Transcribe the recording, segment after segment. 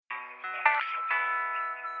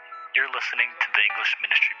You're listening to the English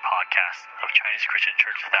Ministry Podcast of Chinese Christian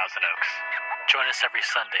Church Thousand Oaks. Join us every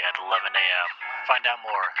Sunday at 11 a.m. Find out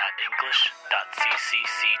more at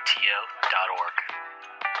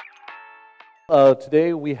english.cccto.org.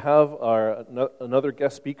 Today we have another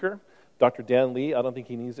guest speaker, Dr. Dan Lee. I don't think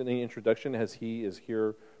he needs any introduction as he is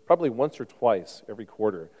here probably once or twice every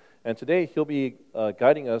quarter. And today he'll be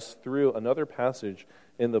guiding us through another passage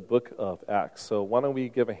in the book of Acts. So why don't we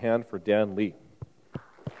give a hand for Dan Lee.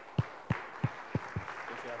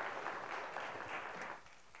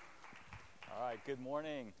 All right, good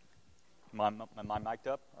morning. Am I mic'd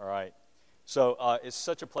up? All right. So it's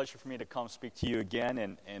such a pleasure for me to come speak to you again,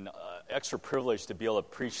 and extra privilege to be able to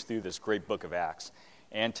preach through this great book of Acts.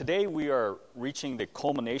 And today we are reaching the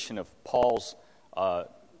culmination of Paul's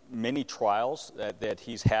many trials that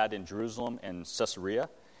he's had in Jerusalem and Caesarea,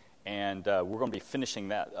 and we're going to be finishing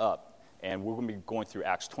that up. And we're going to be going through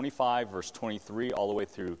Acts 25, verse 23, all the way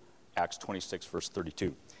through Acts 26, verse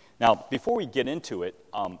 32. Now, before we get into it,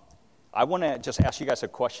 I want to just ask you guys a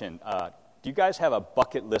question. Do you guys have a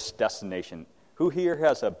bucket list destination? Who here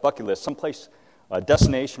has a bucket list, someplace, a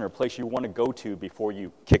destination or a place you want to go to before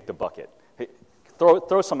you kick the bucket? Hey,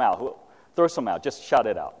 throw some out. Throw some out. Just shout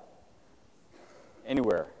it out.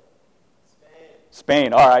 Anywhere.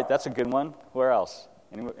 Spain. All right, that's a good one. Where else?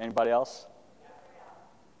 Anybody else?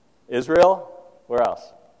 Israel. Where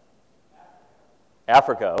else?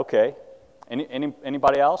 Africa. Okay.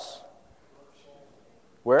 Anybody else?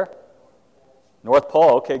 Where? North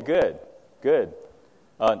Pole. Okay, good.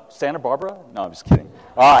 Santa Barbara? No, I'm just kidding.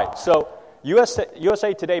 All right, so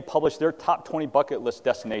USA Today published their top 20 bucket list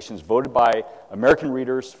destinations voted by American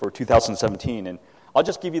readers for 2017, and I'll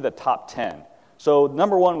just give you the top 10. So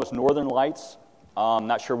number one was Northern Lights.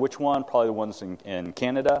 Not sure which one, probably the ones in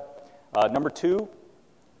Canada. Number two,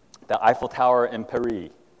 the Eiffel Tower in Paris.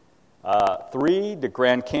 3, the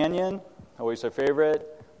Grand Canyon, always a favorite.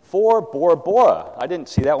 4, Bora Bora. I didn't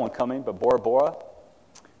see that one coming, but Bora Bora.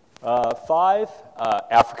 5,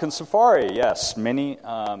 African Safari. Yes, many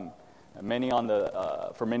for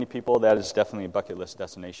many people that is definitely a bucket list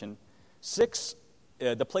destination. 6,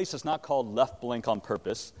 the place is not called Left Blank on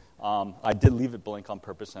Purpose. I did leave it blank on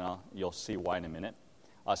purpose, and you'll see why in a minute.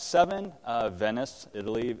 7, Venice,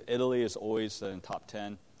 Italy. Italy is always in top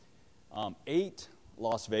 10. 8,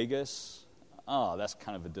 Las Vegas. Oh, that's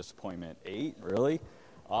kind of a disappointment. 8, really?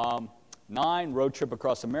 9, road trip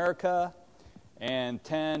across America. And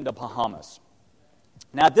 10, the Bahamas.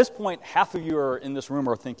 Now, at this point, half of you are in this room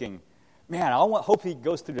are thinking, man, hope he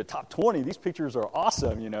goes through the top 20. These pictures are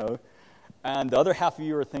awesome, you know. And the other half of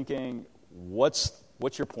you are thinking, what's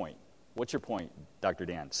your point? What's your point, Dr.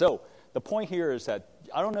 Dan? So the point here is that,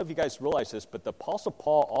 I don't know if you guys realize this, but the Apostle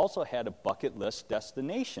Paul also had a bucket list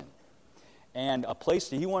destination and a place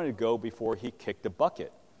that he wanted to go before he kicked the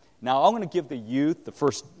bucket. Now, I'm going to give the youth the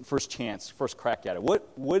first crack at it.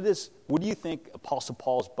 What do you think Apostle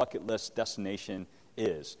Paul's bucket list destination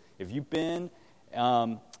is? If you've been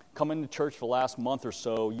coming to church for the last month or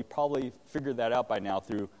so, you probably figured that out by now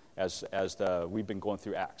through as we've been going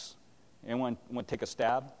through Acts. Anyone want to take a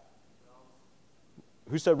stab?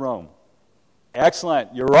 Who said Rome?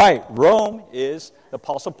 Excellent. You're right. Rome is the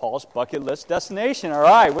Apostle Paul's bucket list destination. All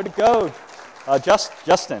right. Way to go,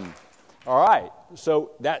 Justin. All right.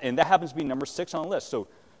 So that happens to be number 6 on the list. So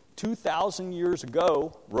 2,000 years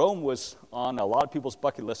ago, Rome was on a lot of people's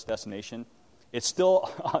bucket list destination. It's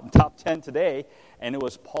still on top 10 today, and it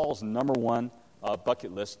was Paul's number 1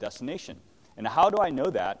 bucket list destination. And how do I know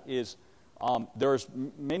that is there's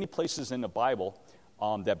many places in the Bible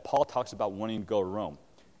that Paul talks about wanting to go to Rome.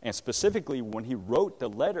 And specifically, when he wrote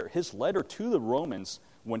his letter to the Romans,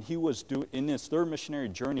 when he was in his 3rd missionary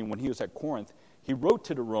journey, when he was at Corinth, he wrote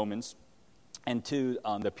to the Romans and to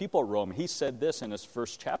the people of Rome. He said this in his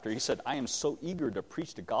first chapter. He said, I am so eager to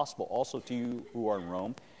preach the gospel also to you who are in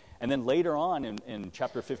Rome. And then later on in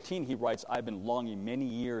chapter 15, he writes, I've been longing many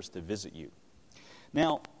years to visit you.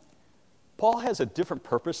 Now, Paul has a different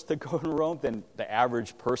purpose to go to Rome than the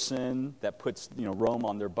average person that puts Rome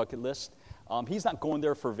on their bucket list. He's not going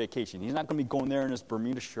there for vacation. He's not going to be going there in his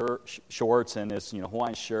Bermuda shorts and his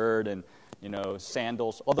Hawaiian shirt and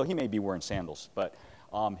sandals, although he may be wearing sandals. But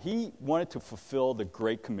he wanted to fulfill the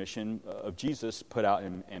Great Commission of Jesus put out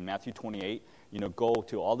in Matthew 28, go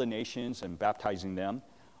to all the nations and baptizing them,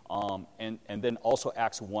 and then also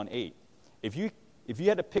Acts 1:8. If you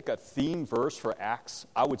had to pick a theme verse for Acts,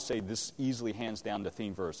 I would say this easily hands down the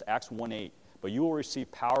theme verse, Acts 1:8. But you will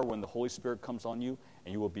receive power when the Holy Spirit comes on you,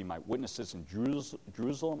 and you will be my witnesses in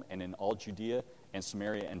Jerusalem and in all Judea and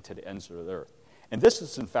Samaria and to the ends of the earth. And this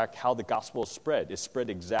is, in fact, how the gospel is spread. It's spread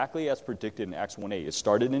exactly as predicted in Acts 1:8. It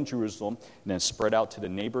started in Jerusalem and then spread out to the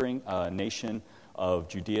neighboring nation of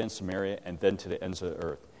Judea and Samaria and then to the ends of the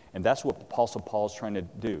earth. And that's what Apostle Paul is trying to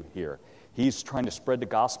do here. He's trying to spread the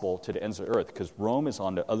gospel to the ends of the earth because Rome is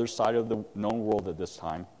on the other side of the known world at this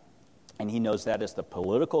time. And he knows that is the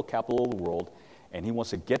political capital of the world. And he wants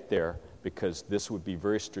to get there because this would be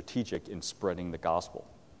very strategic in spreading the gospel.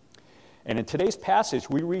 And in today's passage,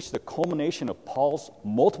 we reach the culmination of Paul's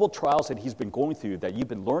multiple trials that he's been going through, that you've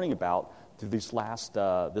been learning about through this last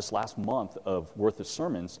month of worth of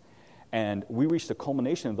sermons. And we reach the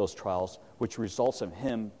culmination of those trials, which results in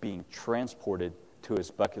him being transported to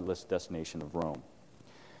his bucket list destination of Rome.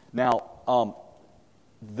 Now,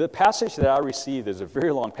 the passage that I received is a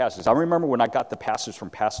very long passage. I remember when I got the passage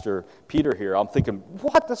from Pastor Peter here, I'm thinking,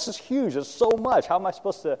 what? This is huge. It's so much. How am I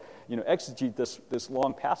supposed to, exegete this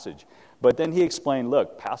long passage? But then he explained,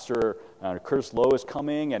 look, Pastor Curtis Lowe is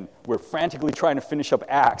coming, and we're frantically trying to finish up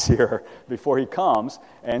Acts here before he comes,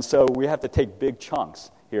 and so we have to take big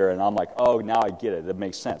chunks here. And I'm like, oh, now I get it. That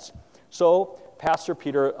makes sense. So Pastor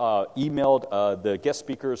Peter emailed the guest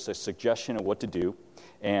speakers a suggestion of what to do.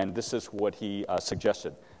 And this is what he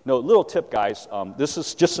suggested. No, little tip, guys. This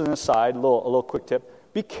is just an aside, a little quick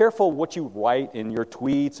tip. Be careful what you write in your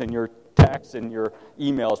tweets and your texts and your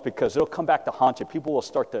emails because it'll come back to haunt you. People will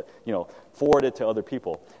start to, forward it to other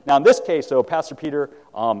people. Now, in this case, though, Pastor Peter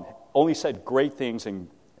only said great things and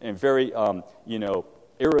very,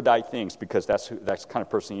 erudite things because that's the kind of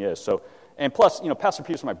person he is. So, and plus, Pastor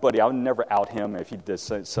Peter's my buddy. I would never out him if he did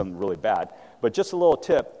something really bad. But just a little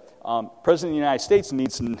tip. President of the United States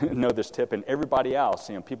needs to know this tip, and everybody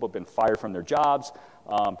else. People have been fired from their jobs,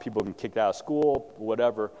 people have been kicked out of school,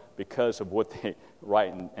 whatever, because of what they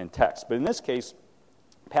write and text. But in this case,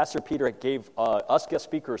 Pastor Peter gave us guest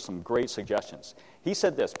speakers some great suggestions. He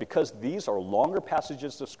said this, because these are longer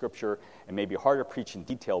passages of Scripture and may be hard to preach in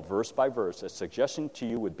detail verse by verse, a suggestion to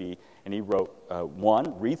you would be, and he wrote,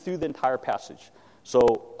 1, read through the entire passage.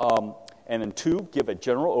 So, and then 2, give a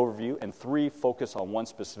general overview, and 3, focus on one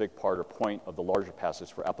specific part or point of the larger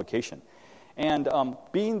passage for application. And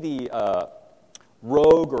being the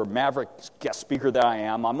rogue or maverick guest speaker that I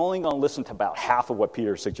am, I'm only going to listen to about half of what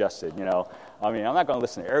Peter suggested, I'm not going to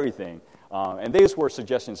listen to everything. And these were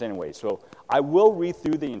suggestions anyway. So I will read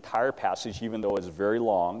through the entire passage, even though it's very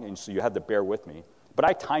long, and so you have to bear with me. But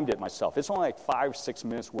I timed it myself. It's only like 5-6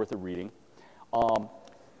 minutes worth of reading.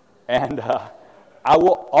 I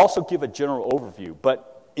will also give a general overview,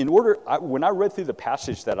 but when I read through the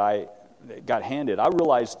passage that I got handed, I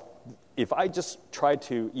realized if I just tried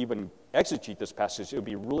to even exegete this passage, it would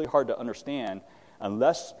be really hard to understand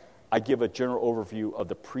unless I give a general overview of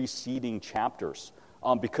the preceding chapters,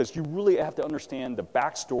 because you really have to understand the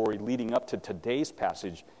backstory leading up to today's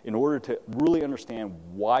passage in order to really understand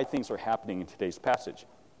why things are happening in today's passage.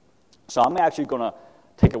 So I'm actually going to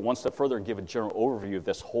take it one step further and give a general overview of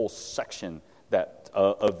this whole section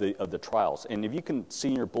of the trials. And if you can see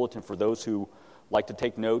in your bulletin, for those who like to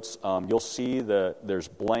take notes, you'll see there's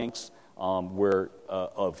blanks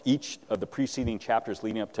of each of the preceding chapters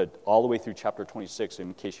leading up to all the way through chapter 26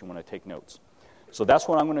 in case you want to take notes. So that's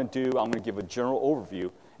what I'm going to do. I'm going to give a general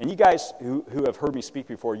overview. And you guys who have heard me speak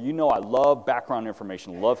before, I love background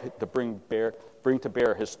information, love to bring to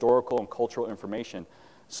bear historical and cultural information.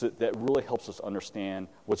 So that really helps us understand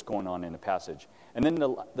what's going on in the passage. And then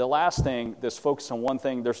the last thing, this focus on one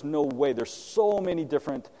thing, there's no way, there's so many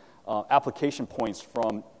different application points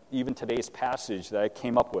from even today's passage that I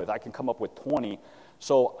came up with. I can come up with 20.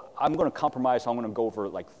 So I'm going to compromise. I'm going to go over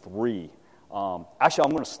like 3. Actually,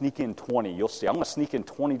 I'm going to sneak in 20. You'll see. I'm going to sneak in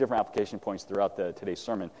 20 different application points throughout today's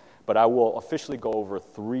sermon. But I will officially go over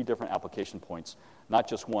 3 different application points, not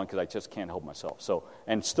just one, because I just can't help myself. So,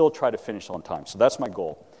 and still try to finish on time. So that's my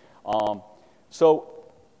goal.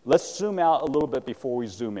 So let's zoom out a little bit before we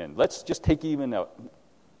zoom in. Let's just take even a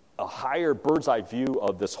higher bird's eye view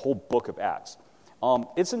of this whole book of Acts.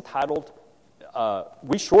 It's entitled,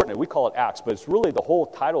 we shorten it, we call it Acts, but it's really the whole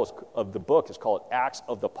title of the book is called Acts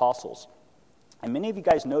of the Apostles. And many of you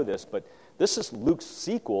guys know this, but this is Luke's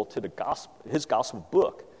sequel to his gospel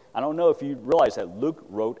book. I don't know if you realize that Luke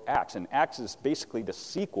wrote Acts, and Acts is basically the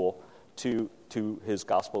sequel to his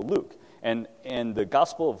gospel Luke. And the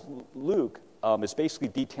gospel of Luke is basically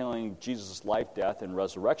detailing Jesus' life, death, and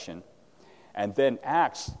resurrection. And then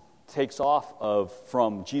Acts takes off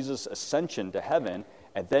from Jesus' ascension to heaven,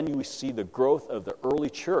 and then you see the growth of the early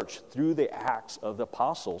church through the Acts of the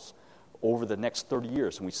Apostles over the next 30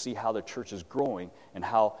 years. And we see how the church is growing and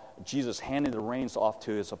how Jesus handed the reins off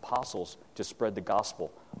to his apostles to spread the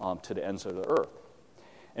gospel to the ends of the earth.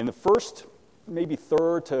 And the first maybe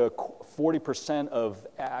third to 40% of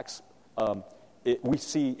Acts, we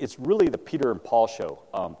see it's really the Peter and Paul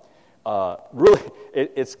show. Really,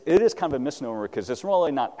 it is kind of a misnomer because it's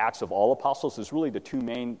really not Acts of all apostles. It's really the two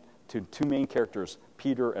main characters,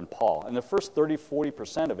 Peter and Paul. And the first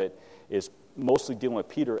 30-40% of it is mostly dealing with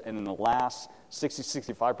Peter, and then the last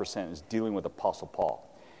 60-65% is dealing with Apostle Paul.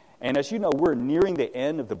 And as you know, we're nearing the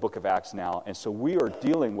end of the book of Acts now, and so we are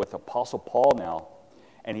dealing with Apostle Paul now,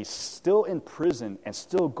 and he's still in prison and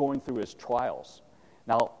still going through his trials.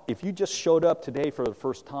 Now, if you just showed up today for the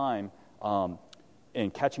first time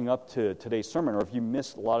and catching up to today's sermon, or if you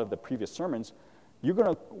missed a lot of the previous sermons, you're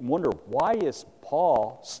going to wonder, why is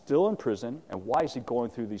Paul still in prison, and why is he going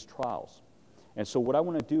through these trials? And so what I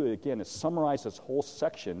want to do, again, is summarize this whole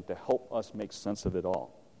section to help us make sense of it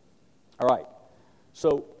all. All right,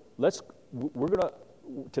 so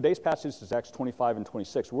today's passage is Acts 25 and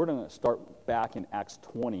 26. We're going to start back in Acts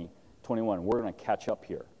 20, 21. We're going to catch up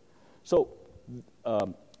here. So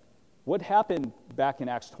what happened back in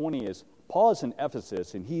Acts 20 is Paul is in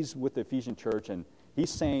Ephesus, and he's with the Ephesian church, and he's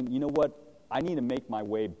saying, you know what, I need to make my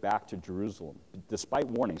way back to Jerusalem. Despite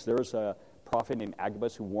warnings, there was a prophet named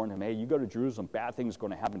Agabus who warned him, hey, you go to Jerusalem, bad things are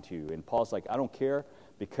going to happen to you. And Paul's like, I don't care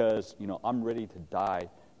because, I'm ready to die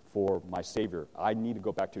for my Savior. I need to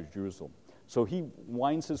go back to Jerusalem. So he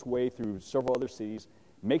winds his way through several other cities,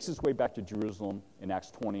 makes his way back to Jerusalem in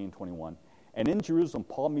Acts 20 and 21. And in Jerusalem,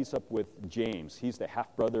 Paul meets up with James. He's the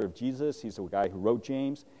half-brother of Jesus. He's the guy who wrote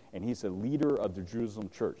James, and he's the leader of the Jerusalem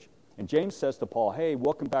church. And James says to Paul, hey,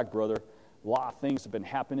 welcome back, brother. A lot of things have been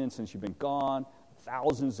happening since you've been gone.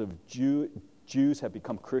 Thousands of Jews have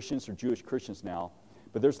become Christians, or Jewish Christians now.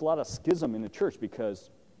 But there's a lot of schism in the church because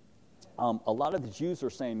a lot of the Jews are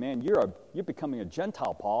saying, man, you're becoming a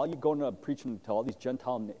Gentile, Paul. You're going to preaching to all these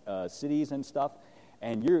Gentile cities and stuff,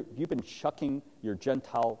 and you've been shucking your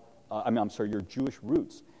your Jewish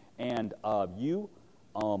roots. And you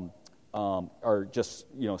are just,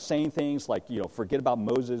 saying things like, forget about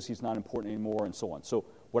Moses, he's not important anymore, and so on. So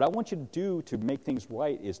what I want you to do to make things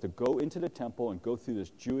right is to go into the temple and go through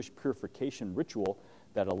this Jewish purification ritual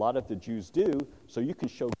that a lot of the Jews do, so you can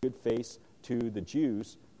show good face to the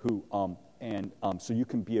Jews who, so you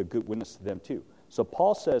can be a good witness to them too. So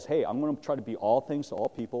Paul says, hey, I'm going to try to be all things to all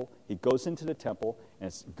people. He goes into the temple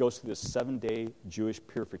and goes through this 7-day Jewish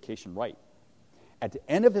purification rite. At the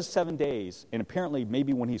end of his 7 days, and apparently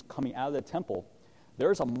maybe when he's coming out of the temple,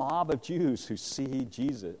 there's a mob of Jews who see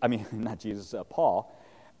Paul,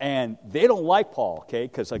 and they don't like Paul, okay,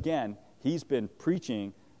 because again, he's been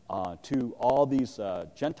preaching to all these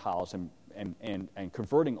Gentiles and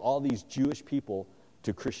converting all these Jewish people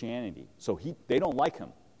to Christianity. So they don't like him.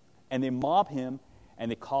 And they mob him, and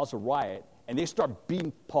they cause a riot, and they start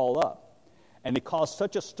beating Paul up. And they cause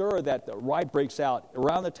such a stir that the riot breaks out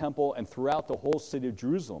around the temple and throughout the whole city of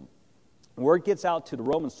Jerusalem. Where it gets out to the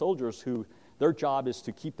Roman soldiers, who their job is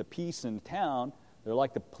to keep the peace in the town. They're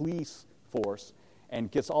like the police force, and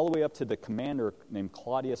gets all the way up to the commander named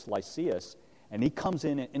Claudius Lysias, and he comes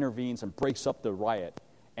in and intervenes and breaks up the riot.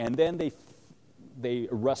 And then they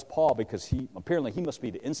arrest Paul because he must be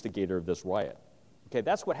the instigator of this riot. Okay,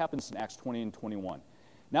 that's what happens in Acts 20 and 21.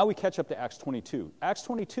 Now we catch up to Acts 22. Acts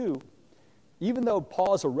 22, even though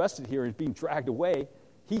Paul is arrested here and being dragged away,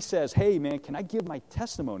 he says, hey, man, can I give my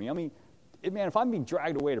testimony? I mean, if I'm being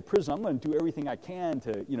dragged away to prison, I'm going to do everything I can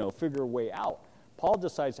to, figure a way out. Paul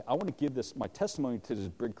decides, I want to give my testimony to this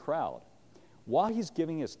big crowd. While he's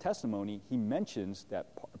giving his testimony, he mentions that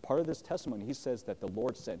part of this testimony, he says that the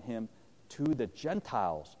Lord sent him to the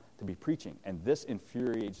Gentiles to be preaching. And this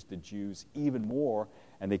infuriates the Jews even more,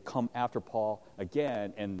 and they come after Paul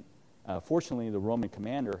again. And fortunately, the Roman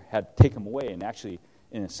commander had to take him away, and actually,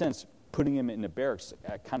 in a sense, putting him in the barracks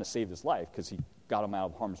kind of saved his life because he got him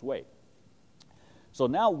out of harm's way. So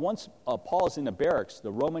now once Paul is in the barracks,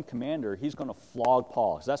 the Roman commander, he's going to flog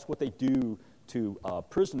Paul, because that's what they do to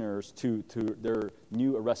prisoners, to their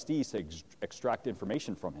new arrestees, to extract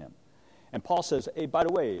information from him. And Paul says, hey, by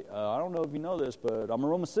the way, I don't know if you know this, but I'm a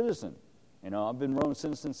Roman citizen. I've been a Roman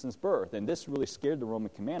citizen since birth. And this really scared the Roman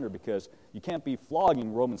commander, because you can't be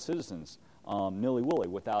flogging Roman citizens nilly-willy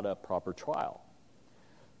without a proper trial.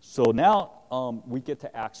 So now we get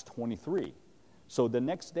to Acts 23. So the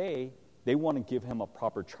next day, they want to give him a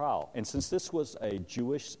proper trial. And since this was a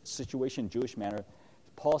Jewish situation, Jewish matter,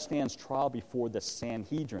 Paul stands trial before the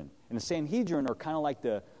Sanhedrin. And the Sanhedrin are kind of like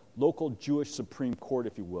the local Jewish Supreme Court,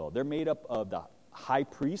 if you will. They're made up of the high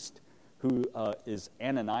priest, who is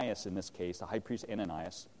Ananias in this case, the high priest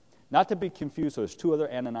Ananias. Not to be confused, there's two other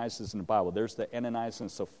Ananiases in the Bible. There's the Ananias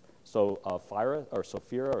and Sapphira,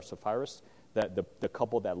 the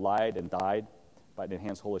couple that lied and died by the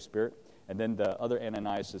hands of the Holy Spirit. And then the other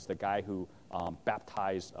Ananias is the guy who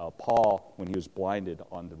baptized Paul when he was blinded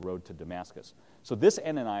on the road to Damascus. So this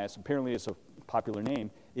Ananias, apparently it's a popular name,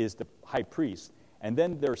 is the high priest. And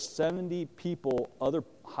then there are 70 people, other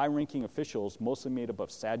high-ranking officials, mostly made up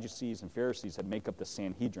of Sadducees and Pharisees, that make up the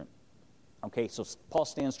Sanhedrin. Okay, so Paul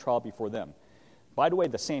stands trial before them. By the way,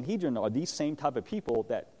 the Sanhedrin are these same type of people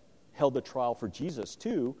that held the trial for Jesus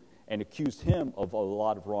too and accused him of a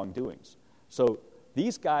lot of wrongdoings. So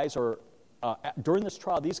these guys are, during this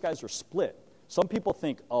trial, these guys are split. Some people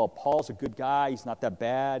think, oh, Paul's a good guy, he's not that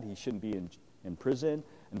bad, he shouldn't be in prison.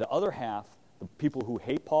 And the other half, the people who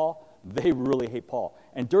hate Paul, they really hate Paul.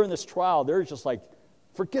 And during this trial, they're just like,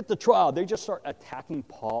 forget the trial. They just start attacking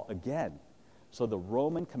Paul again. So the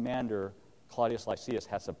Roman commander, Claudius Lysias,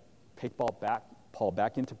 has to take Paul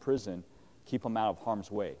back into prison, keep him out of harm's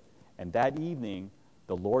way. And that evening,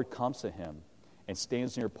 the Lord comes to him and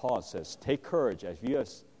stands near Paul and says, take courage, as you have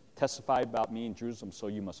testified about me in Jerusalem, so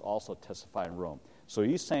you must also testify in Rome. So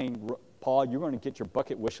he's saying, Paul, you're going to get your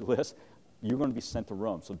bucket wish list. You're going to be sent to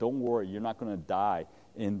Rome. So don't worry, you're not going to die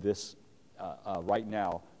in this right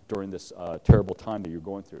now during this terrible time that you're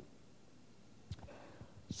going through.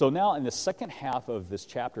 So now in the second half of this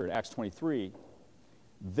chapter in Acts 23,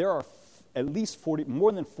 there are at least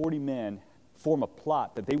more than 40 men form a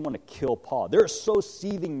plot that they want to kill Paul. They're so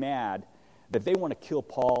seething mad that they want to kill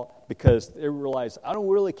Paul because they realize, I don't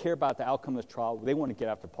really care about the outcome of this trial. They want to get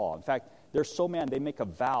after Paul. In fact, they're so mad they make a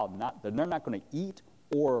vow that they're not going to eat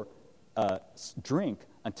or drink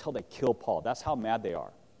until they kill Paul. That's how mad they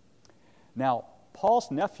are. Now,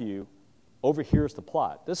 Paul's nephew overhears the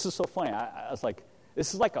plot. This is so funny. I was like,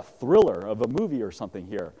 this is like a thriller of a movie or something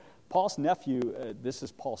here. Paul's nephew, this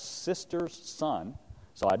is Paul's sister's son.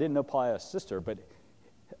 So I didn't know Paul had a sister, but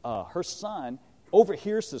her son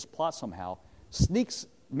overhears this plot somehow, sneaks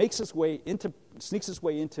his way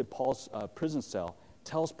into Paul's prison cell,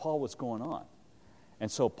 tells Paul what's going on. And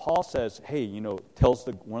so Paul says, hey, tells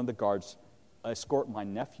one of the guards, escort my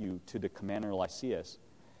nephew to the commander Lysias,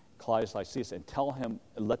 Claudius Lysias, and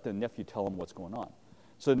let the nephew tell him what's going on.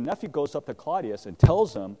 So the nephew goes up to Claudius and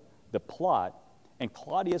tells him the plot, and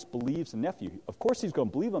Claudius believes the nephew. Of course he's going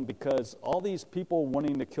to believe him because all these people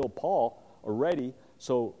wanting to kill Paul are ready,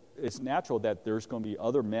 so it's natural that there's going to be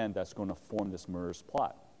other men that's going to form this murderous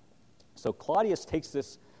plot. So Claudius takes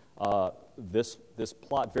this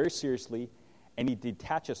plot very seriously, and he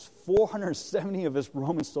detaches 470 of his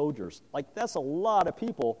Roman soldiers. Like, that's a lot of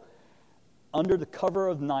people under the cover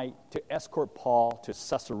of night to escort Paul to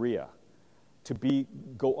Caesarea to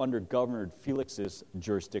go under Governor Felix's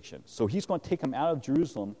jurisdiction. So he's going to take him out of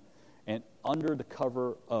Jerusalem and under the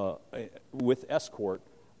cover with escort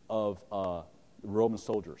of Roman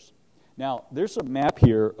soldiers. Now, there's a map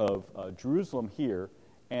here of Jerusalem here,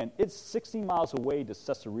 and it's 60 miles away to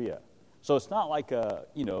Caesarea. So it's not like a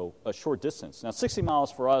short distance. Now, 60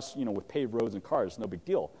 miles for us, with paved roads and cars, no big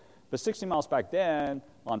deal. But 60 miles back then,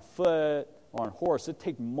 on foot, or on horse, it'd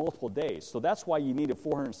take multiple days. So that's why you needed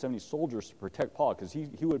 470 soldiers to protect Paul, because he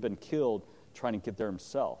would have been killed trying to get there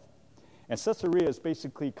himself. And Caesarea is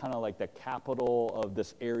basically kind of like the capital of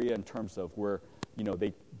this area in terms of where,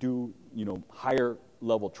 they do, higher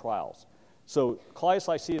level trials. So Claudius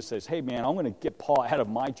Lysias says, hey, man, I'm going to get Paul out of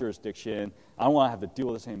my jurisdiction. I don't want to have to deal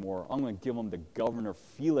with this anymore. I'm going to give him to Governor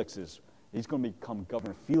Felix's. He's going to become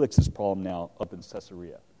Governor Felix's problem now up in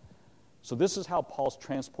Caesarea. So this is how Paul's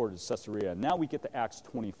transported to Caesarea. Now we get to Acts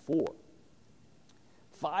 24.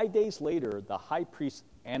 5 days later, the high priest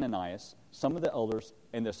Ananias, some of the elders,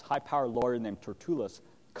 and this high-powered lawyer named Tertullus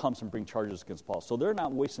comes and bring charges against Paul. So they're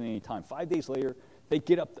not wasting any time. 5 days later, they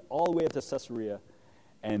get up all the way up to Caesarea,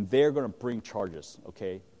 and they're going to bring charges,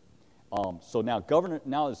 okay? So now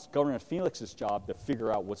it's Governor Felix's job to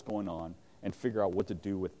figure out what's going on and figure out what to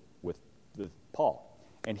do with Paul.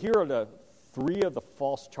 And here are three of the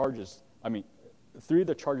charges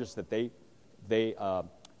that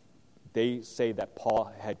they say that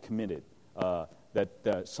Paul had committed,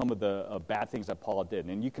 some of the bad things that Paul did.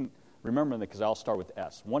 And you can remember that because I'll start with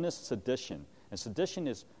S. One is sedition. And sedition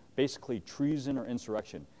is basically treason or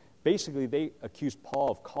insurrection. Basically, they accused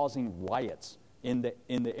Paul of causing riots in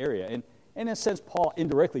the area. And in a sense, Paul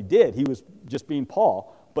indirectly did. He was just being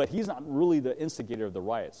Paul, but he's not really the instigator of the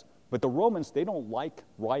riots. But the Romans, they don't like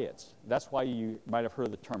riots. That's why you might have heard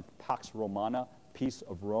of the term Pax Romana, peace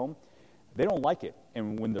of Rome. They don't like it.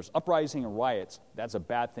 And when there's uprising and riots, that's a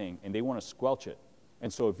bad thing, and they want to squelch it.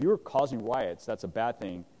 And so if you're causing riots, that's a bad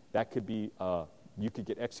thing. That could be, you could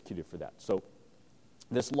get executed for that. So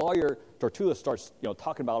this lawyer, Tertullus, starts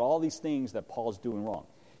talking about all these things that Paul's doing wrong.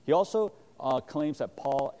 He also claims that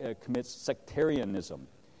Paul commits sectarianism.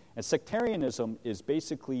 And sectarianism is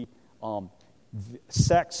basically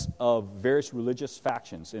sects of various religious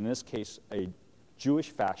factions, in this case, a Jewish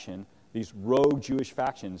faction, these rogue Jewish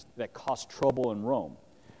factions that caused trouble in Rome.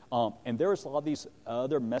 And there's a lot of these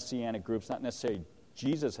other messianic groups, not necessarily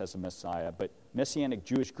Jesus as a Messiah, but messianic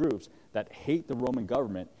Jewish groups that hate the Roman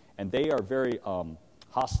government, and they are very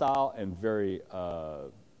hostile and very,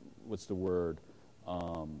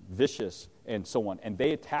 vicious and so on. And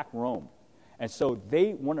they attack Rome. And so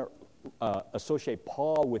they want to associate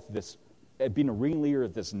Paul with this, being a ringleader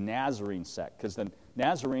of this Nazarene sect, because the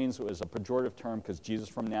Nazarenes was a pejorative term because Jesus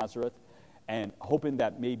from Nazareth, and hoping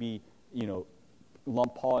that maybe,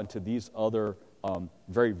 lump Paul into these other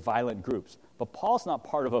very violent groups. But Paul's not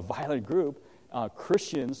part of a violent group.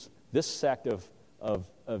 Christians, this sect of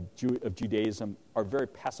Judaism, are very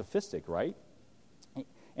pacifistic, right?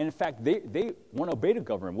 And in fact, they want to obey the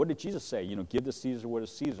government. What did Jesus say? Give to Caesar what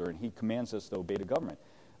is Caesar, and he commands us to obey the government.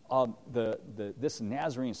 This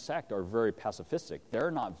Nazarene sect are very pacifistic.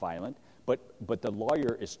 They're not violent, but the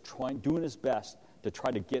lawyer is doing his best to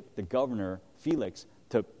try to get the governor, Felix,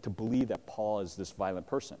 to believe that Paul is this violent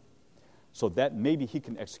person. So that maybe he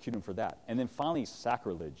can execute him for that. And then finally,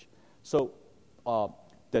 sacrilege. So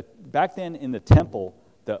back then in the temple,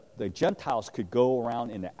 the Gentiles could go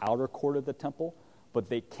around in the outer court of the temple, but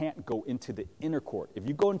they can't go into the inner court. If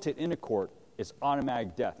you go into the inner court, it's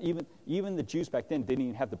automatic death. Even the Jews back then didn't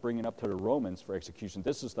even have to bring it up to the Romans for execution.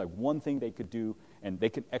 This is like one thing they could do, and they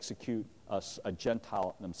could execute a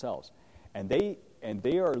Gentile themselves. And they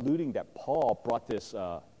are alluding that Paul brought this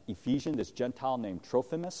Ephesian, this Gentile named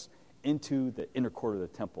Trophimus, into the inner court of the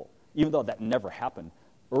temple, even though that never happened.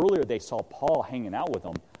 Earlier they saw Paul hanging out with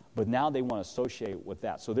them, but now they want to associate with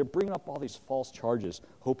that. So they're bringing up all these false charges,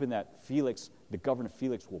 hoping that Felix, the governor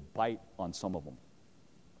Felix, will bite on some of them.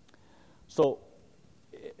 So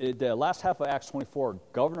the last half of Acts 24,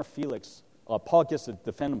 Governor Felix, Paul gets to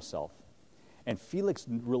defend himself. And Felix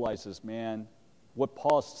realizes, man, what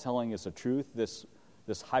Paul is telling is the truth. This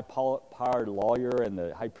high-powered lawyer and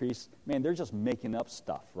the high priest, man, they're just making up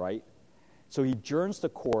stuff, right? So he adjourns the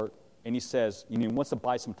court, and he says, he wants to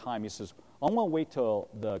buy some time. He says, I'm going to wait till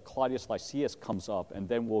the Claudius Lysias comes up, and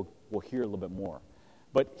then we'll hear a little bit more.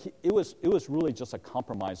 But it was really just a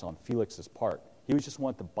compromise on Felix's part. He just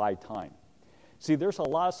wanted to buy time. See, there's a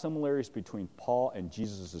lot of similarities between Paul and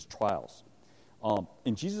Jesus' trials.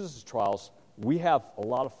 In Jesus' trials, we have a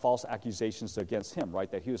lot of false accusations against him,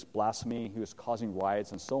 right? That he was blaspheming, he was causing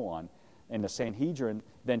riots, and so on. And the Sanhedrin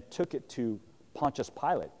then took it to Pontius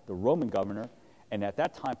Pilate, the Roman governor. And at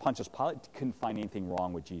that time, Pontius Pilate couldn't find anything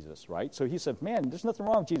wrong with Jesus, right? So he said, man, there's nothing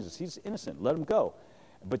wrong with Jesus. He's innocent. Let him go.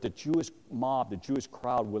 But the Jewish mob, the Jewish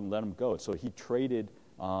crowd wouldn't let him go. So he traded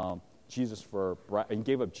Jesus and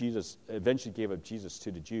gave up Jesus, eventually gave up Jesus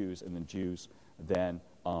to the Jews, and the Jews then,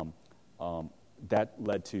 that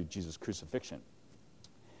led to Jesus' crucifixion.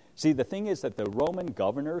 See, the thing is that the Roman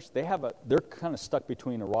governors, they're kind of stuck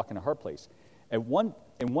between a rock and a hard place. On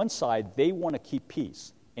one side, they want to keep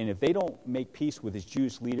peace. And if they don't make peace with his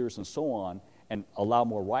Jewish leaders and so on, and allow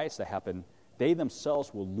more riots to happen, they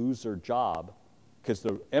themselves will lose their job, because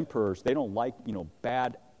the emperors, they don't like,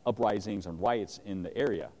 bad uprisings and riots in the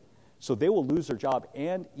area. So they will lose their job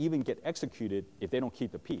and even get executed if they don't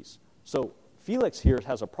keep the peace. So Felix here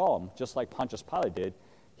has a problem, just like Pontius Pilate did.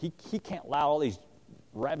 He can't allow all these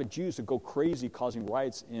rabid Jews to go crazy causing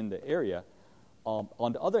riots in the area.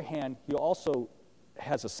 On the other hand, he also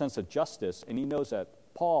has a sense of justice, and he knows that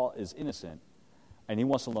Paul is innocent, and he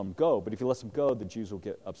wants to let him go. But if he lets him go, the Jews will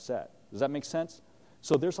get upset. Does that make sense?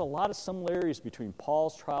 So there's a lot of similarities between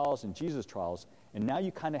Paul's trials and Jesus' trials, and now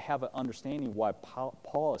you kind of have an understanding why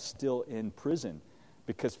Paul is still in prison,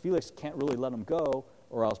 because Felix can't really let him go,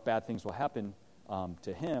 or else bad things will happen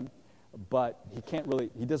to him. But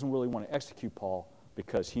he doesn't really want to execute Paul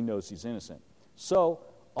because he knows he's innocent. So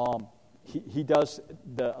he does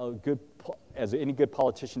as any good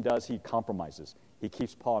politician does, he compromises. He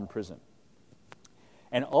keeps Paul in prison.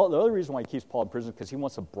 And the other reason why he keeps Paul in prison is because he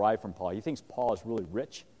wants a bribe from Paul. He thinks Paul is really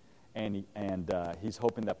rich, and he's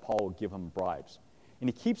hoping that Paul will give him bribes. And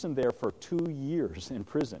he keeps him there for 2 years in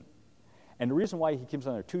prison. And the reason why he keeps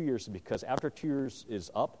him there 2 years is because after 2 years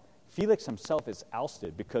is up, Felix himself is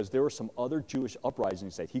ousted because there were some other Jewish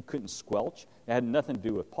uprisings that he couldn't squelch. It had nothing to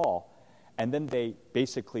do with Paul. And then they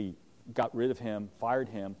basically got rid of him, fired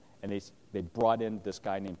him, and they brought in this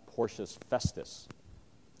guy named Porcius Festus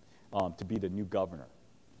to be the new governor.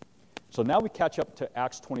 So now we catch up to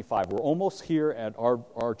Acts 25. We're almost here at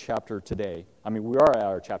our chapter today. I mean, we are at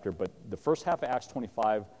our chapter, but the first half of Acts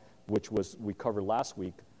 25, which we covered last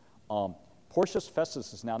week, Porcius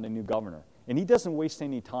Festus is now the new governor. And he doesn't waste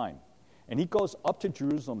any time. And he goes up to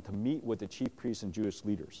Jerusalem to meet with the chief priests and Jewish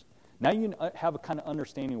leaders. Now you have a kind of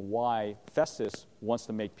understanding why Festus wants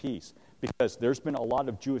to make peace, because there's been a lot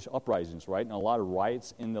of Jewish uprisings, right, and a lot of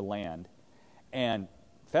riots in the land, and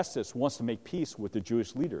Festus wants to make peace with the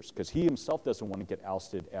Jewish leaders because he himself doesn't want to get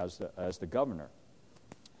ousted as the governor.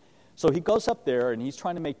 So he goes up there and he's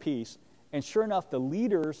trying to make peace, and sure enough, the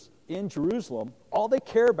leaders in Jerusalem, all they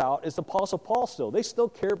care about is the Apostle Paul still. They still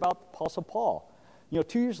care about the Apostle Paul.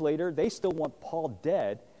 2 years later, they still want Paul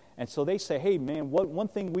dead, and so they say, hey, man, one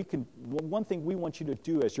thing we want you to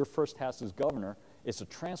do as your first task as governor is to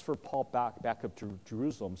transfer Paul back up to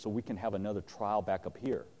Jerusalem so we can have another trial back up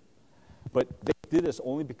here. But they did this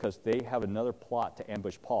only because they have another plot to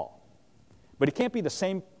ambush Paul. But it can't be the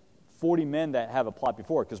same 40 men that have a plot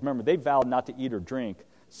before, because remember, they vowed not to eat or drink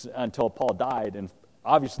until Paul died, and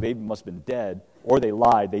obviously they must have been dead, or they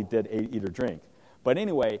lied, they did eat or drink. But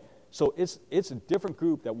anyway, so it's a different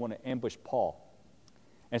group that want to ambush Paul.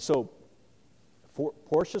 And so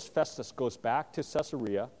Porcius Festus goes back to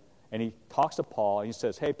Caesarea, and he talks to Paul, and he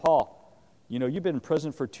says, hey, Paul, you've been in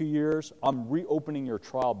prison for 2 years. I'm reopening your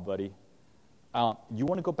trial, buddy. You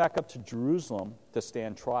want to go back up to Jerusalem to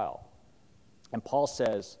stand trial. And Paul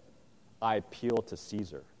says, I appeal to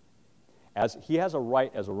Caesar. As he has a right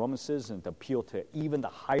as a Roman citizen to appeal to even the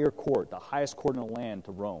higher court, the highest court in the land,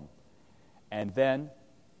 to Rome. And then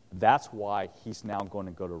that's why he's now going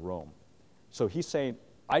to go to Rome. So he's saying,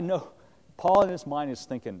 I know, Paul in his mind is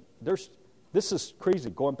thinking, this is crazy,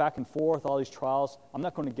 going back and forth, all these trials. I'm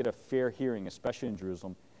not going to get a fair hearing, especially in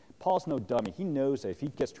Jerusalem. Paul's no dummy. He knows that if he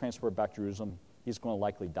gets transferred back to Jerusalem, he's going to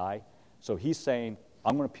likely die. So he's saying,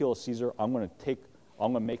 I'm going to appeal to Caesar. I'm going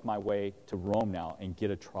to make my way to Rome now and get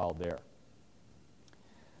a trial there.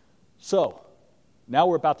 So now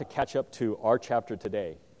we're about to catch up to our chapter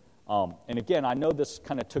today. And again, I know this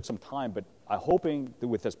kind of took some time, but I'm hoping that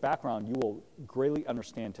with this background, you will greatly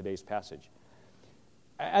understand today's passage.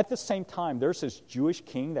 At the same time, there's this Jewish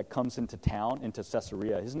king that comes into town, into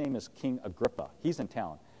Caesarea. His name is King Agrippa. He's in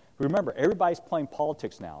town. Remember, everybody's playing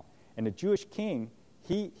politics now. And the Jewish king,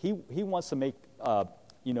 he wants to make,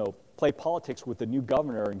 play politics with the new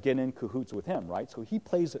governor and get in cahoots with him, right? So he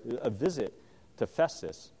pays a visit to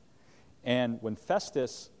Festus. And when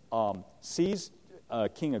Festus sees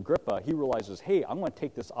King Agrippa, he realizes, hey, I'm going to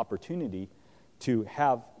take this opportunity to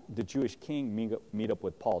have the Jewish king meet up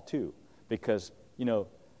with Paul too. Because,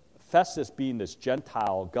 Festus being this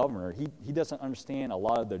Gentile governor, he doesn't understand a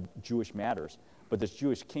lot of the Jewish matters, but this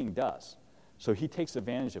Jewish king does. So he takes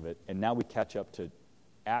advantage of it, and now we catch up to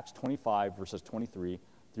Acts 25, verses 23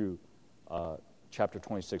 through chapter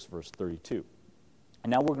 26, verse 32.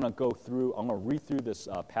 And now we're going to go through, I'm going to read through this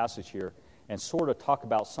passage here and sort of talk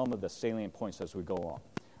about some of the salient points as we go along.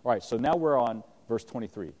 All right, so now we're on verse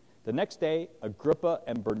 23. The next day, Agrippa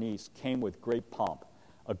and Bernice came with great pomp.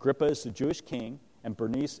 Agrippa is the Jewish king, and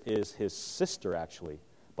Bernice is his sister, actually.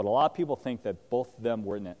 But a lot of people think that both of them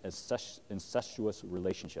were in an incestuous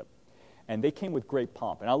relationship. And they came with great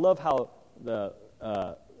pomp. And I love how the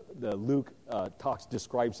Luke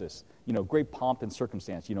describes this. Great pomp and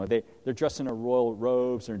circumstance. They're dressed in their royal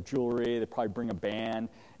robes and jewelry. They probably bring a band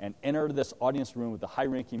and enter this audience room with the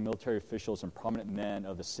high-ranking military officials and prominent men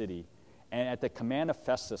of the city. And at the command of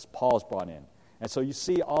Festus, Paul is brought in. And so you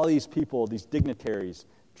see all these people, these dignitaries,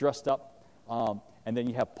 dressed up, and then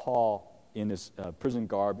you have Paul in his prison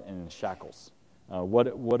garb and in shackles. What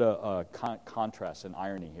a contrast and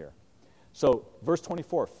irony here. So, verse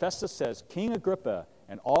 24, Festus says, King Agrippa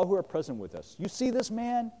and all who are present with us, you see this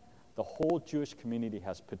man? The whole Jewish community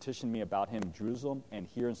has petitioned me about him in Jerusalem and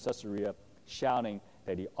here in Caesarea, shouting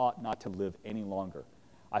that he ought not to live any longer.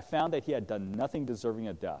 I found that he had done nothing deserving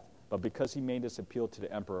of death, but because he made this appeal to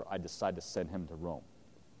the emperor, I decided to send him to Rome.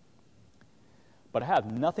 But I have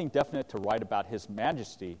nothing definite to write about his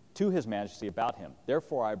majesty, to his majesty about him.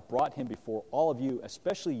 Therefore, I brought him before all of you,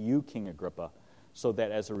 especially you, King Agrippa, so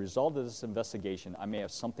that as a result of this investigation, I may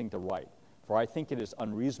have something to write. For I think it is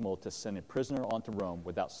unreasonable to send a prisoner on to Rome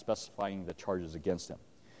without specifying the charges against him.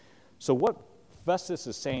 So what Festus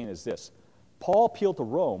is saying is this. Paul appealed to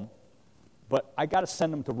Rome, but I got to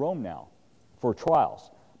send him to Rome now for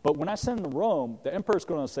trials. But when I send him to Rome, the emperor's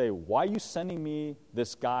going to say, why are you sending me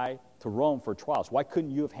this guy to Rome for trials? Why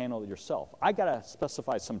couldn't you have handled it yourself? I got to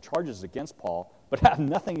specify some charges against Paul, but I have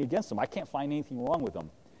nothing against him. I can't find anything wrong with him.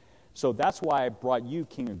 So that's why I brought you,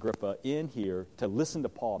 King Agrippa, in here to listen to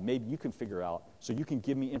Paul. Maybe you can figure out, so you can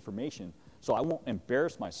give me information, so I won't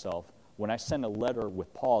embarrass myself when I send a letter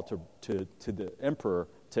with Paul to the emperor,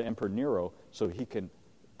 to Emperor Nero, so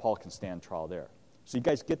Paul can stand trial there. So you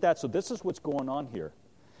guys get that? So this is what's going on here.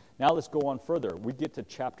 Now let's go on further. We get to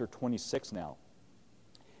chapter 26 now.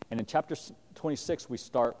 And in chapter 26, we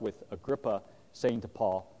start with Agrippa saying to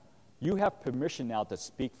Paul, You have permission now to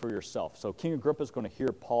speak for yourself. So King Agrippa is going to hear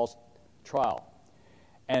Paul's trial.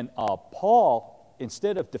 And Paul,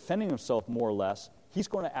 instead of defending himself more or less, he's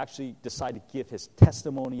going to actually decide to give his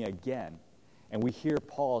testimony again. And we hear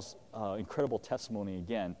Paul's incredible testimony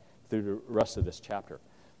again through the rest of this chapter.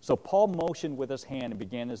 So Paul motioned with his hand and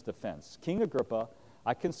began his defense. King Agrippa,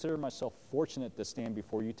 I consider myself fortunate to stand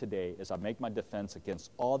before you today as I make my defense against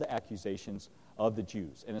all the accusations of the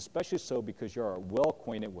Jews, and especially so because you are well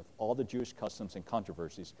acquainted with all the Jewish customs and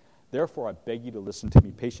controversies. Therefore, I beg you to listen to me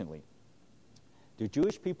patiently. The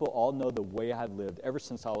Jewish people all know the way I have lived ever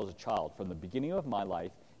since I was a child, from the beginning of my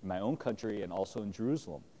life in my own country and also in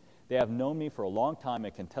Jerusalem. They have known me for a long time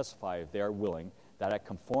and can testify, if they are willing, that I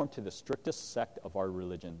conform to the strictest sect of our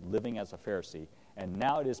religion, living as a Pharisee, and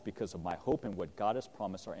now it is because of my hope in what God has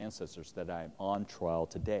promised our ancestors that I am on trial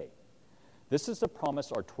today. This is the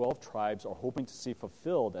promise our 12 tribes are hoping to see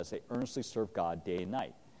fulfilled as they earnestly serve God day and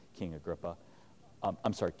night. King Agrippa,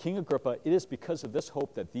 it is because of this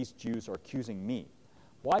hope that these Jews are accusing me.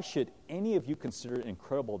 Why should any of you consider it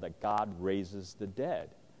incredible that God raises the dead?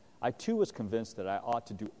 I too was convinced that I ought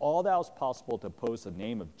to do all that was possible to oppose the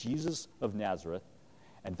name of Jesus of Nazareth,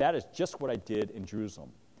 and that is just what I did in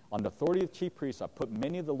Jerusalem. On the authority of chief priests, I put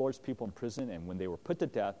many of the Lord's people in prison, and when they were put to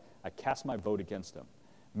death, I cast my vote against them.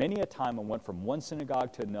 Many a time I went from one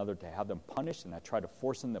synagogue to another to have them punished, and I tried to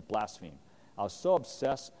force them to blaspheme. I was so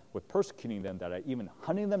obsessed with persecuting them that I even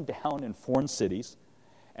hunted them down in foreign cities.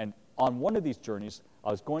 And on one of these journeys,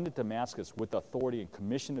 I was going to Damascus with the authority and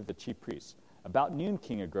commission of the chief priests. About noon,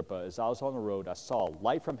 King Agrippa, as I was on the road, I saw a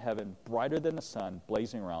light from heaven, brighter than the sun,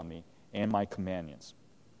 blazing around me and my companions.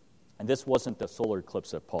 And this wasn't the solar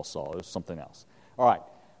eclipse that Paul saw. It was something else. All right.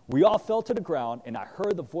 We all fell to the ground, and I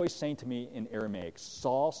heard the voice saying to me in Aramaic,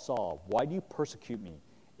 Saul, Saul, why do you persecute me?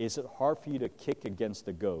 Is it hard for you to kick against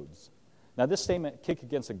the goads? Now, this statement, kick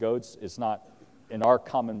against the goads, is not in our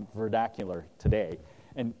common vernacular today.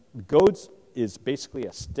 And goads is basically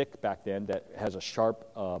a stick back then that has a sharp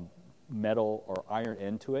metal or iron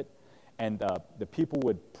end to it. And the people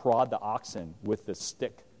would prod the oxen with the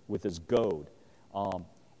stick, with this goad. The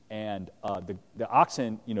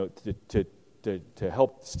oxen, to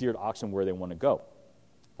help steer the oxen where they want to go.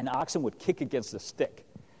 And the oxen would kick against the stick.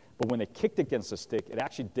 But when they kicked against the stick, it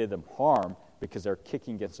actually did them harm because they're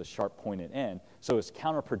kicking against a sharp pointed end. So it's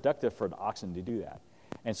counterproductive for the oxen to do that.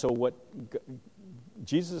 And so what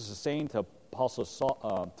Jesus is saying to Apostle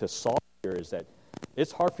Saul here is that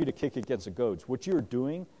it's hard for you to kick against the goads. What you're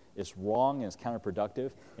doing is wrong and it's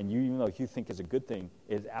counterproductive, and even though you think it's a good thing,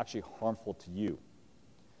 it is actually harmful to you.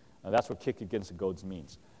 Now, that's what kick against the goads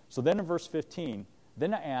means. So then in verse 15,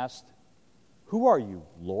 then I asked, who are you,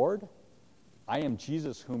 Lord? I am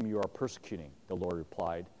Jesus whom you are persecuting, the Lord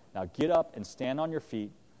replied. Now get up and stand on your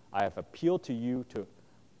feet. I have appeared to you to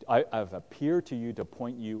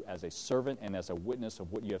appoint you as a servant and as a witness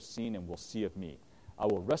of what you have seen and will see of me. I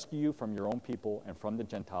will rescue you from your own people and from the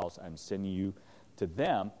Gentiles. I am sending you to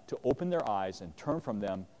them to open their eyes and turn from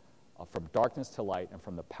them from darkness to light and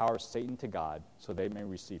from the power of Satan to God, so they may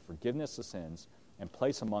receive forgiveness of sins and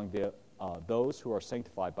place among those who are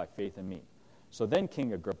sanctified by faith in me. So then,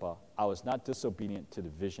 King Agrippa, I was not disobedient to the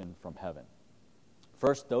vision from heaven.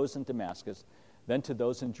 First those in Damascus, then to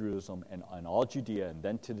those in Jerusalem and all Judea, and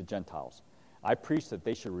then to the Gentiles. I preached that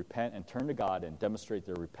they should repent and turn to God and demonstrate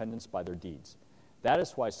their repentance by their deeds. That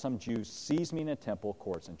is why some Jews seized me in the temple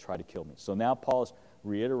courts and tried to kill me. So now Paul is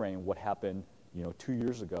reiterating what happened 2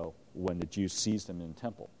 years ago when the Jews seized him in the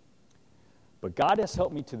temple. But God has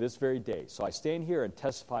helped me to this very day. So I stand here and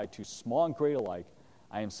testify to small and great alike.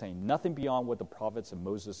 I am saying nothing beyond what the prophets and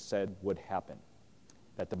Moses said would happen,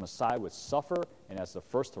 that the Messiah would suffer and as the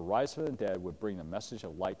first to rise from the dead would bring the message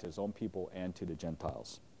of light to his own people and to the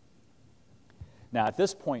Gentiles. Now at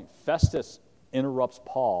this point, Festus interrupts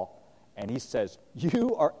Paul and he says,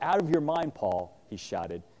 "You are out of your mind, Paul," he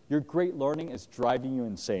shouted. "Your great learning is driving you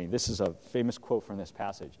insane." This is a famous quote from this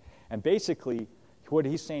passage. And basically, what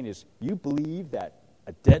he's saying is, you believe that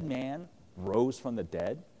a dead man rose from the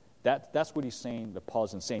dead? That's what he's saying, that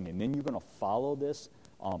Paul's insane. And then you're going to follow this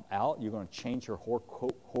out. You're going to change your whole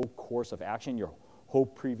course of action, your whole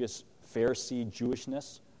previous Pharisee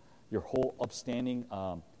Jewishness, your whole upstanding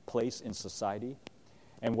place in society.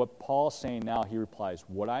 And what Paul's saying now, he replies,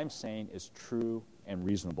 what I'm saying is true and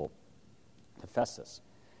reasonable to Festus.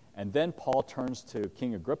 And then Paul turns to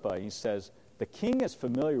King Agrippa and he says, the king is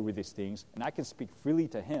familiar with these things, and I can speak freely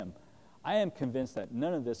to him. I am convinced that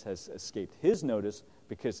none of this has escaped his notice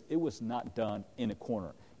because it was not done in a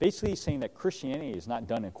corner. Basically, he's saying that Christianity is not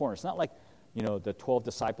done in a corner. It's not like, the 12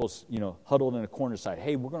 disciples, huddled in a corner side,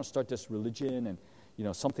 hey, we're going to start this religion and,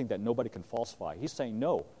 something that nobody can falsify. He's saying,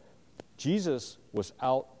 no, Jesus was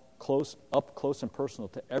up close and personal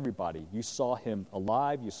to everybody. You saw him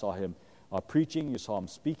alive. You saw him preaching. You saw him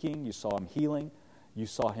speaking. You saw him healing. You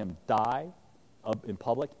saw him die in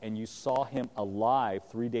public, and you saw him alive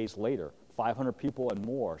 3 days later. 500 people and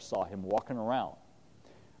more saw him walking around.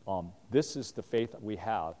 This is the faith that we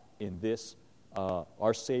have in this,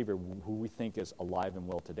 our Savior, who we think is alive and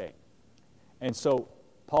well today. And so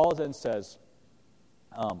Paul then says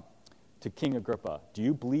to King Agrippa, do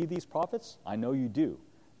you believe these prophets? I know you do.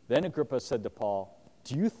 Then Agrippa said to Paul,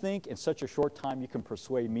 do you think in such a short time you can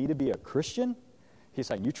persuade me to be a Christian? He's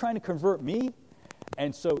like, you trying to convert me?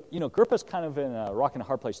 And so, Agrippa's kind of in a rock and a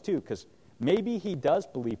hard place too, because maybe he does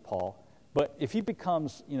believe Paul, but if he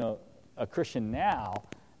becomes, a Christian now,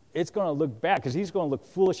 it's going to look bad, because he's going to look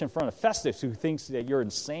foolish in front of Festus, who thinks that you're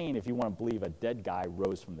insane if you want to believe a dead guy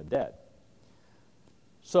rose from the dead.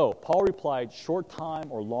 So Paul replied, short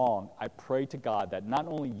time or long, I pray to God that not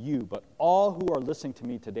only you, but all who are listening to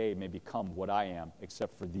me today may become what I am,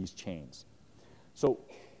 except for these chains. So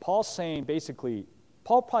Paul's saying, basically,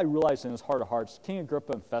 Paul probably realized in his heart of hearts, King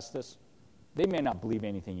Agrippa and Festus, they may not believe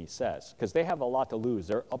anything he says, because they have a lot to lose.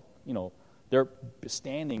 They're up, they're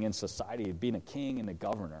standing in society, being a king and a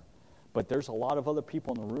governor. But there's a lot of other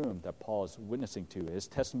people in the room that Paul is witnessing to. His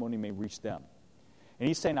testimony may reach them. And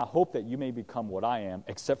he's saying, I hope that you may become what I am,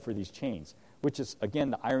 except for these chains, which is, again,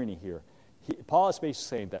 the irony here. Paul is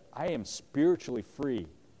basically saying that I am spiritually free,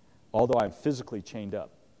 although I'm physically chained up.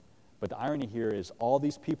 But the irony here is all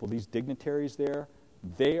these people, these dignitaries there,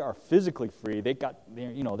 they are physically free. They're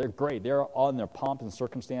great. They're all in their pomp and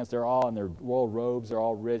circumstance. They're all in their royal robes. They're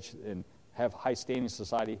all rich and have high standing in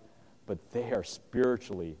society. But they are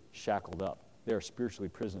spiritually shackled up. They are spiritually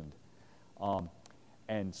imprisoned.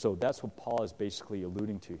 And so that's what Paul is basically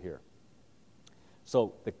alluding to here.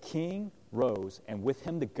 So the king rose, and with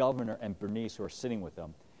him the governor and Bernice, who are sitting with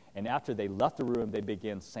them. And after they left the room, they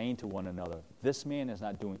began saying to one another, this man is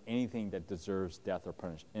not doing anything that deserves death or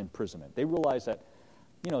imprisonment. They realized that,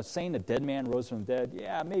 saying a dead man rose from the dead,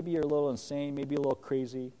 yeah, maybe you're a little insane, maybe a little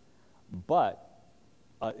crazy, but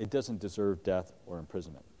it doesn't deserve death or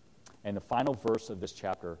imprisonment. And the final verse of this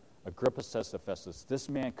chapter, Agrippa says to Festus, this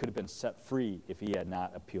man could have been set free if he had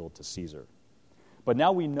not appealed to Caesar. But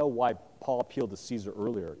now we know why Paul appealed to Caesar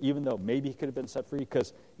earlier, even though maybe he could have been set free,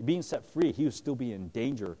 because being set free, he would still be in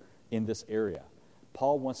danger in this area.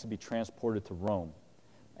 Paul wants to be transported to Rome.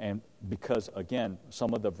 And because, again,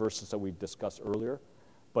 some of the verses that we discussed earlier,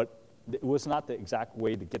 but it was not the exact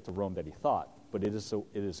way to get to Rome that he thought, but it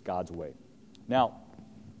is God's way. Now,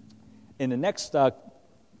 in the next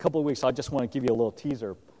couple of weeks, I just want to give you a little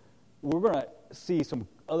teaser. We're going to see some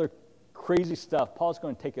other crazy stuff. Paul's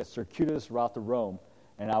going to take a circuitous route to Rome,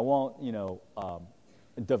 and I won't,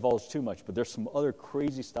 divulge too much, but there's some other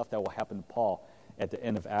crazy stuff that will happen to Paul at the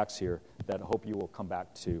end of Acts here that I hope you will come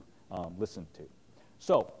back to listen to.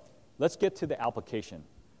 So let's get to the application.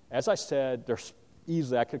 As I said,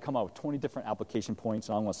 I could come out with 20 different application points,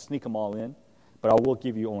 and I'm going to sneak them all in, but I will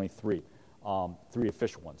give you only three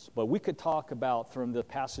official ones. But we could talk about, from the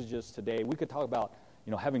passages today, we could talk about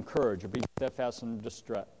having courage, or being steadfast in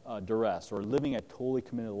duress, or living a totally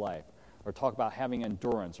committed life, or talk about having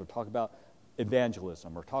endurance, or talk about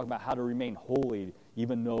evangelism, or talk about how to remain holy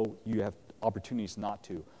even though you have opportunities not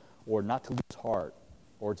to, or not to lose heart,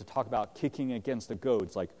 or to talk about kicking against the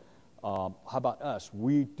goads, like how about us?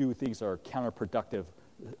 We do things that are counterproductive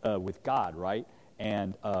with God, right?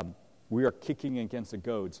 And we are kicking against the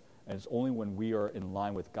goads, and it's only when we are in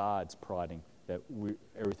line with God's prodding that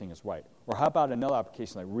everything is right. Or how about another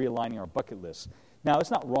application like realigning our bucket list? Now,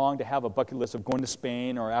 it's not wrong to have a bucket list of going to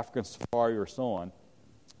Spain or African safari or so on,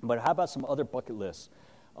 but how about some other bucket lists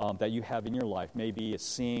that you have in your life? Maybe it's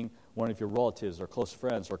seeing one of your relatives or close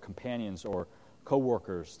friends or companions or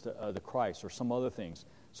co-workers to the Christ or some other things.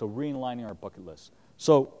 So realigning our bucket list.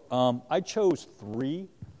 So I chose three.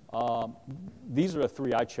 These are the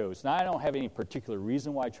three I chose. Now, I don't have any particular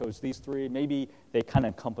reason why I chose these three. Maybe they kind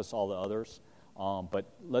of encompass all the others. But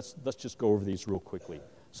let's just go over these real quickly.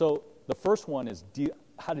 So the first one is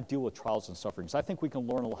how to deal with trials and sufferings. I think we can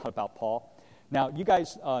learn a lot about Paul. Now, you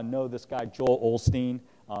guys know this guy, Joel Osteen.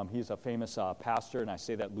 He's a famous pastor, and I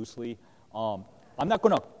say that loosely. I'm not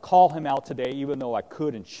going to call him out today, even though I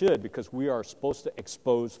could and should, because we are supposed to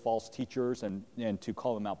expose false teachers and to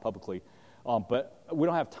call them out publicly. But we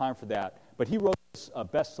don't have time for that. But he wrote this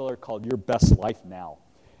bestseller called Your Best Life Now.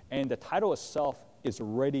 And the title itself is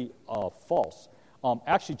already false.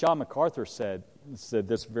 Actually, John MacArthur said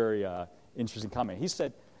this very interesting comment. He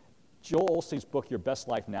said, Joel Osteen's book, Your Best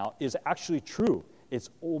Life Now, is actually true.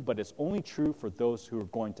 But it's only true for those who are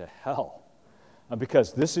going to hell.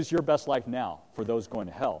 Because this is your best life now for those going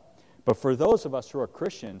to hell. But for those of us who are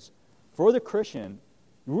Christians, for the Christian,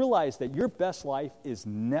 realize that your best life is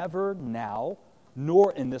never now,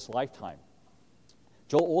 nor in this lifetime.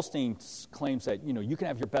 Joel Osteen claims that, you can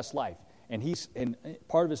have your best life. And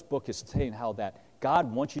part of his book is saying how that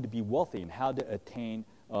God wants you to be wealthy and how to attain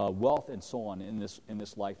wealth and so on in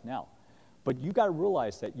this life now. But you got to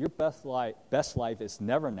realize that your best life is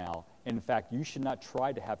never now. And in fact, you should not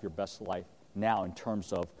try to have your best life now in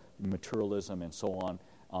terms of materialism and so on,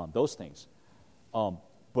 those things.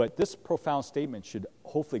 But this profound statement should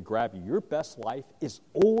hopefully grab you. Your best life is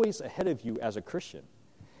always ahead of you as a Christian.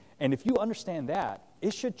 And if you understand that,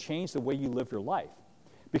 it should change the way you live your life.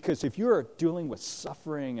 Because if you're dealing with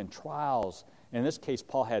suffering and trials, in this case,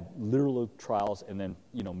 Paul had literal trials and then,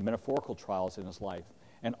 metaphorical trials in his life.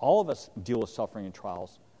 And all of us deal with suffering and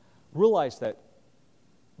trials. Realize that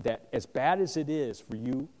as bad as it is for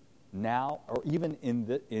you now, or even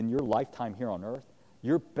in your lifetime here on earth,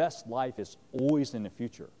 your best life is always in the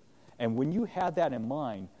future. And when you have that in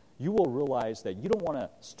mind, you will realize that you don't want to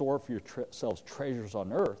store for yourselves treasures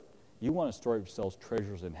on earth. You want to store yourselves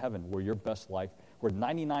treasures in heaven, where your best life, where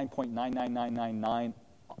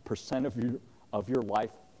 99.99999% of your life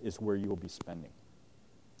is where you will be spending.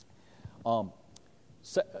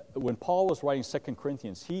 When Paul was writing 2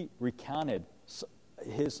 Corinthians, he recounted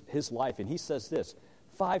his life, and he says this: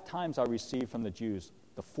 5 times I received from the Jews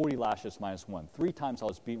the 40 lashes minus 1. 3 times I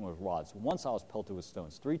was beaten with rods. Once I was pelted with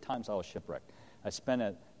stones. 3 times I was shipwrecked. I spent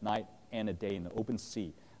a night and a day in the open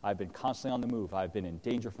sea. I've been constantly on the move. I've been in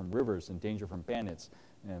danger from rivers, in danger from bandits,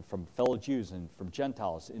 and from fellow Jews and from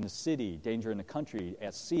Gentiles, in the city, danger in the country,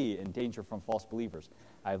 at sea, and danger from false believers.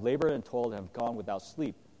 I have labored and toiled and have gone without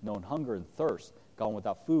sleep, known hunger and thirst, gone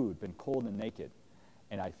without food, been cold and naked.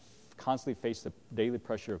 And I constantly face the daily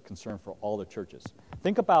pressure of concern for all the churches.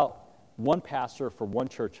 Think about one pastor for one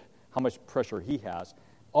church, how much pressure he has,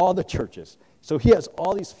 all the churches. So he has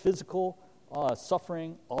all these physical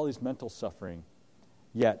suffering, all these mental suffering,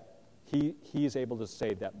 yet he is able to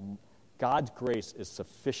say that God's grace is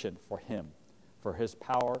sufficient for him, for his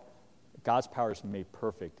power. God's power is made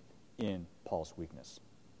perfect in Paul's weakness.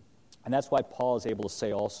 And that's why Paul is able to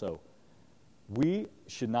say also, we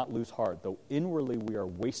should not lose heart, though inwardly we are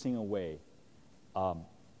wasting away.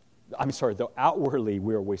 Though outwardly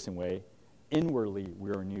we are wasting away, inwardly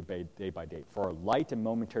we are renewed day by day for our light and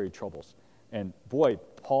momentary troubles. And boy,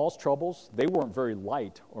 Paul's troubles, they weren't very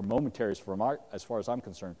light or momentary as far as I'm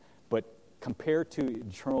concerned, but compared to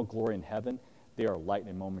eternal glory in heaven, they are light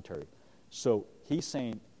and momentary. So he's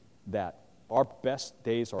saying that our best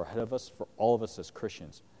days are ahead of us for all of us as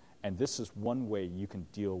Christians. And this is one way you can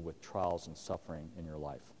deal with trials and suffering in your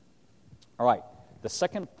life. All right, the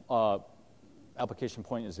second application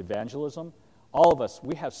point is evangelism. All of us,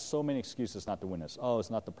 we have so many excuses not to witness. Oh, it's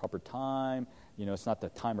not the proper time. It's not the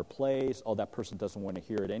time or place. Oh, that person doesn't want to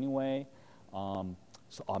hear it anyway.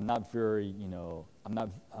 So I'm not very,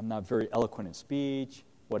 I'm not very eloquent in speech.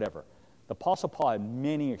 Whatever. The Apostle Paul had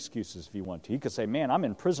many excuses if he wanted to. He could say, "Man, I'm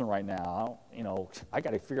in prison right now. I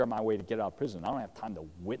got to figure out my way to get out of prison. I don't have time to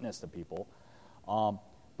witness to people."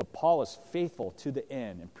 But Paul was faithful to the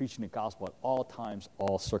end in preaching the gospel at all times,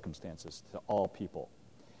 all circumstances, to all people.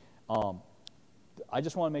 I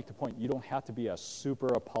just want to make the point, you don't have to be a super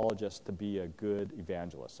apologist to be a good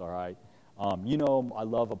evangelist, all right? I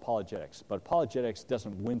love apologetics, but apologetics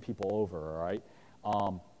doesn't win people over, all right?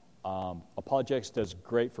 Apologetics does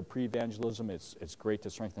great for pre-evangelism. It's great to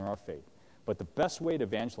strengthen our faith. But the best way to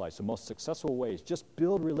evangelize, the most successful way, is just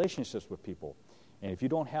build relationships with people. And if you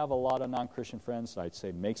don't have a lot of non-Christian friends, I'd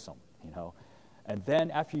say make some, And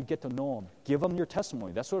then after you get to know them, give them your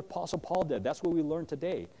testimony. That's what Apostle Paul did. That's what we learned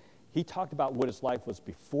today. He talked about what his life was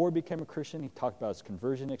before he became a Christian. He talked about his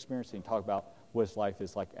conversion experience. And he talked about what his life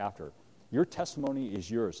is like after. Your testimony is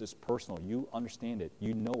yours. It's personal. You understand it.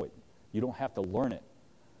 You know it. You don't have to learn it.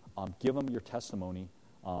 Give them your testimony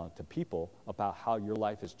to people about how your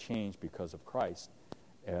life has changed because of Christ.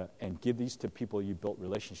 And give these to people you built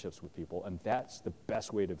relationships with people. And that's the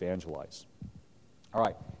best way to evangelize. All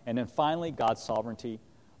right. And then finally, God's sovereignty.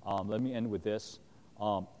 Let me end with this.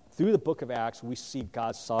 Through the book of Acts, we see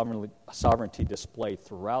God's sovereignty displayed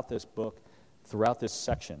throughout this book, throughout this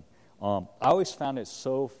section. I always found it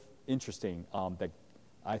so interesting that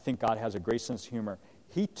I think God has a great sense of humor.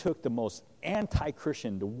 He took the most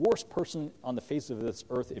anti-Christian, the worst person on the face of this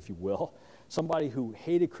earth, if you will, somebody who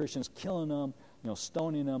hated Christians, killing them,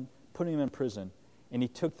 stoning them, putting them in prison, and he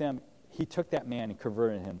took that man and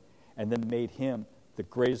converted him, and then made him the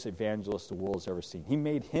greatest evangelist the world has ever seen. He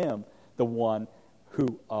made him the one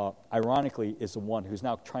who, ironically, is the one who's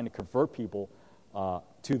now trying to convert people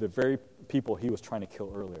to the very people he was trying to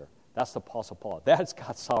kill earlier. That's the Apostle Paul. That's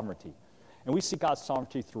God's sovereignty. And we see God's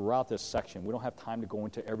sovereignty throughout this section. We don't have time to go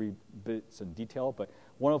into every bits in detail, but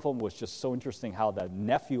one of them was just so interesting how the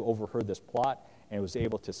nephew overheard this plot and was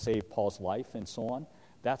able to save Paul's life and so on.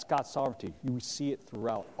 That's God's sovereignty. You see it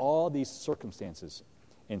throughout all these circumstances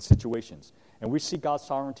and situations. And we see God's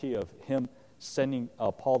sovereignty of him sending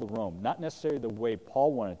Paul to Rome, not necessarily the way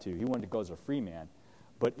Paul wanted to. He wanted to go as a free man,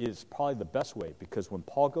 but is probably the best way, because when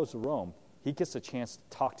Paul goes to Rome, he gets a chance to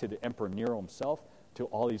talk to the Emperor Nero himself, to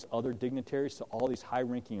all these other dignitaries, to all these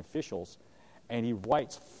high-ranking officials, and he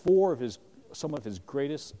writes some of his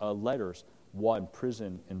greatest letters while in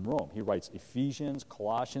prison in Rome. He writes Ephesians,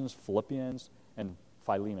 Colossians, Philippians, and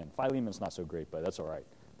Philemon. Philemon's not so great, but that's all right.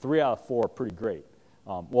 3 out of 4 are pretty great.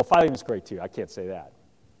 Well, Philemon's great too. I can't say that.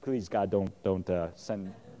 Please, God, don't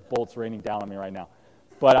send bullets raining down on me right now.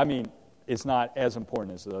 But I mean, it's not as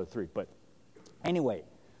important as the other 3. But anyway,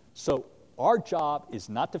 so our job is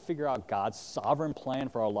not to figure out God's sovereign plan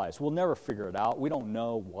for our lives. We'll never figure it out. We don't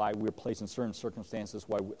know why we're placed in certain circumstances,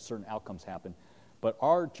 why certain outcomes happen. But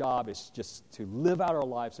our job is just to live out our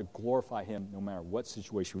lives to glorify him no matter what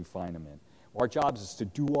situation we find him in. Our job is to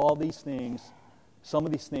do all these things, some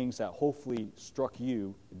of these things that hopefully struck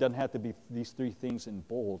you. It doesn't have to be these 3 things in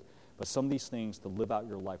bold, but some of these things to live out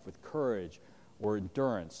your life with courage or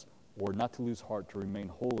endurance, or not to lose heart, to remain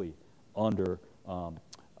holy under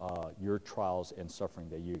your trials and suffering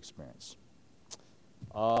that you experience.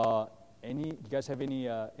 You guys have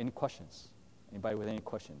any questions? Anybody with any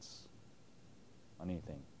questions on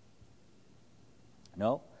anything?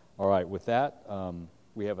 No? All right, with that,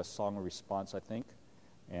 we have a song of response, I think.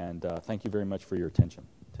 And thank you very much for your attention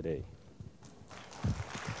today.